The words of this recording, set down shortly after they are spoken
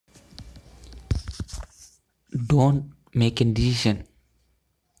Don't make a decision.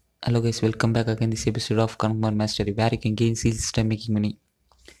 Hello guys, welcome back again this episode of Karma Mastery where you can gain sales time making money.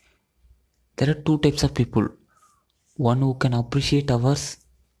 There are two types of people. One who can appreciate ours.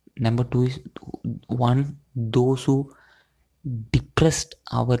 Number two is those who depressed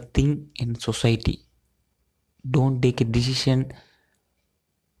our thing in society. Don't take a decision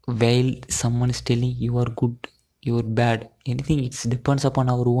while someone is telling you are good, you are bad. Anything, it depends upon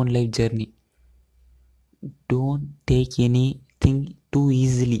our own life journey. Don't take anything too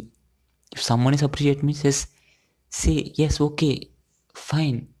easily. If someone is appreciate me, say yes, okay,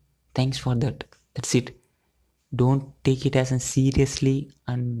 fine, thanks for that. That's it. Don't take it as a seriously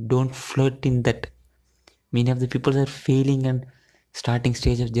and don't flirt in that. Many of the people are failing and starting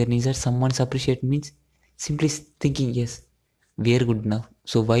stage of journeys that someone's appreciate means simply thinking yes, we are good enough.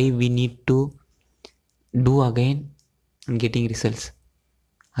 So why we need to do again and getting results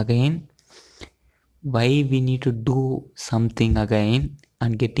again? Why we need to do something again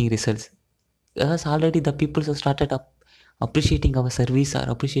and getting results? Because already the people have started appreciating our service, or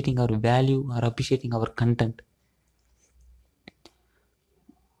appreciating our value, or appreciating our content.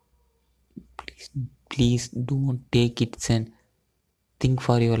 Please don't take it and think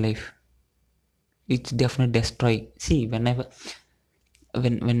for your life. It's definitely destroy. See, when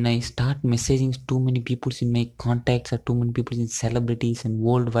I start messaging too many people in my contacts or too many people in celebrities and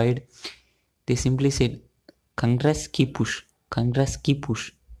worldwide, they simply said, "Congrats, keep push. Congrats, keep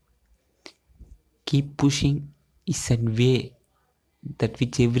push." Keep pushing is a way that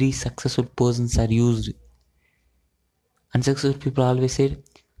which every successful persons are used. Unsuccessful people always said,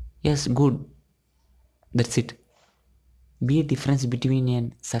 yes, good. That's it. Be a difference between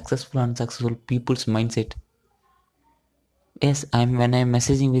a successful and unsuccessful people's mindset. Yes, when I'm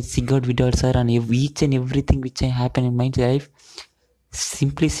messaging with Sigurd Vidal sir and each and everything which happen in my life,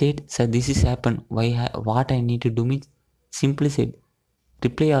 simply said, sir, this is happened. What I need to do means simply said.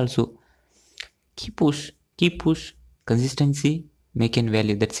 Reply also. Keep push, consistency, make and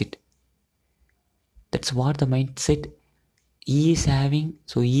value. That's it. That's what the mindset he is having.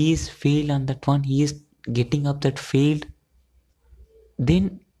 So he is failed on that one. He is getting up that failed,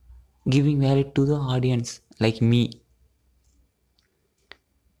 then giving value to the audience like me.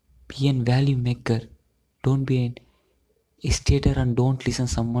 Be a value maker. Don't be a stater and don't listen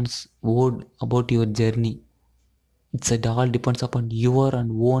someone's word about your journey. It all depends upon your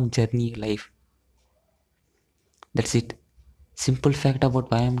and own journey life. That's it. Simple fact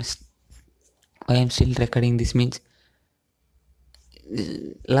about why I'm still recording this means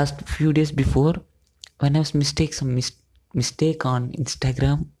last few days before, when I was mistake on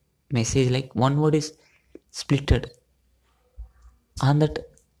Instagram message, like one word is splitted. On that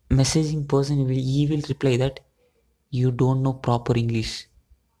messaging person, he will reply that you don't know proper English,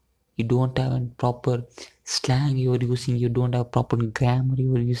 you don't have a proper slang you are using, you don't have proper grammar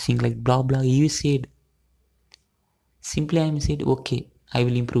you are using, like blah blah. You said simply, I said okay, I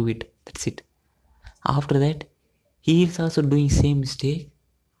will improve it. That's it. After that, he is also doing same mistake,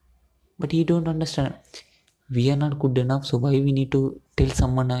 but he don't understand. We are not good enough, so why we need to tell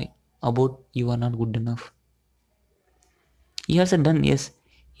someone about you are not good enough? He also done, yes,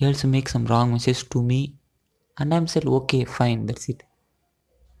 he also make some wrong message to me, and I'm said okay, fine, that's it.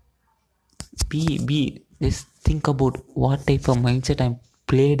 Just think about what type of mindset I'm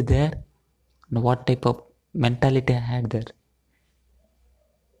played there and what type of mentality I had there.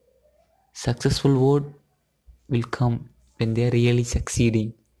 Successful word will come when they are really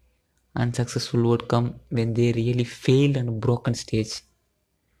succeeding. Unsuccessful word come when they really failed on a broken stage.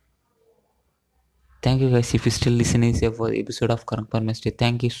 Thank you guys if you still listening to the episode of Karan Mastery.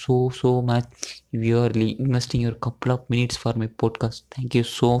 Thank you so much if you are investing your couple of minutes for my podcast. Thank you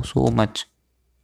so much.